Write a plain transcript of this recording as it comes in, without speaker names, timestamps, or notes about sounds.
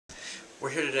We're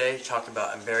here today to talk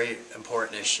about a very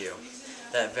important issue.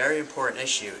 That very important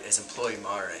issue is employee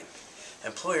monitoring.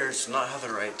 Employers do not have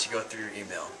the right to go through your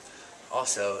email.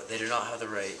 Also, they do not have the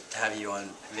right to have you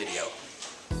on video.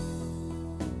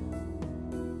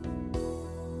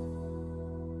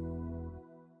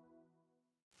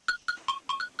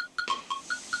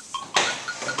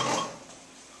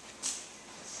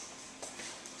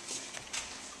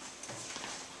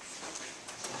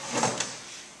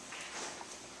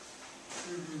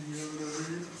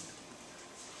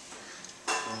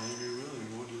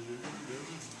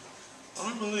 I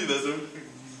don't believe that, dude.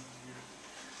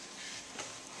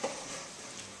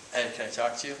 Ed, can I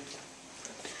talk to you?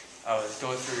 I was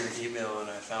going through your email and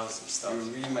I found some stuff. You were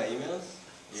reading my emails?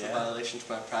 It's a violation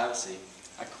to my privacy.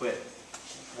 I quit.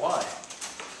 Why?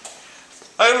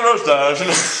 I don't know,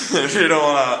 Stash. If you don't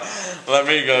want to let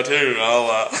me go too,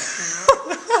 I'll,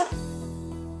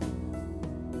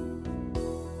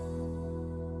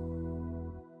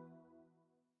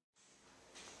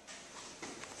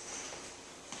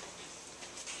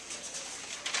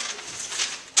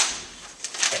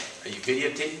 Are you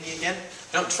videotaping me again?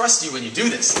 I don't trust you when you do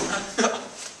this.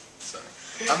 Sorry.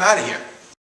 I'm out of here.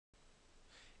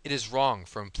 It is wrong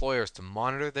for employers to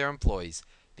monitor their employees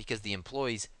because the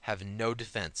employees have no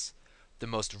defense. The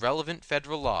most relevant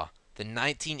federal law, the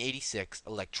 1986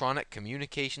 Electronic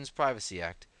Communications Privacy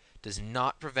Act, does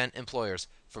not prevent employers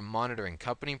from monitoring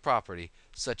company property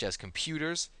such as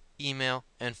computers, email,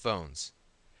 and phones.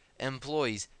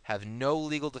 Employees have no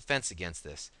legal defense against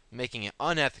this, making it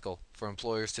unethical for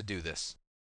employers to do this.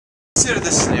 Consider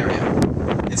this scenario.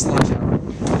 It's lunch hour.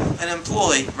 An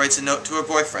employee writes a note to her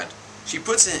boyfriend. She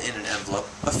puts it in an envelope,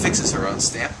 affixes her own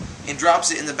stamp, and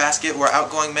drops it in the basket where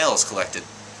outgoing mail is collected.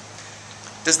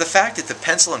 Does the fact that the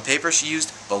pencil and paper she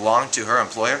used belonged to her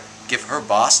employer give her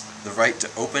boss the right to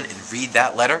open and read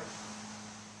that letter?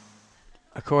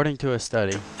 According to a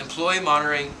study, Employee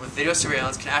monitoring with video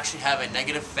surveillance can actually have a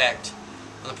negative effect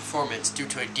on the performance due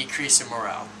to a decrease in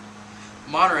morale.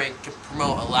 Monitoring can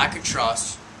promote a lack of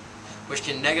trust, which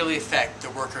can negatively affect the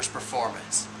worker's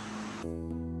performance.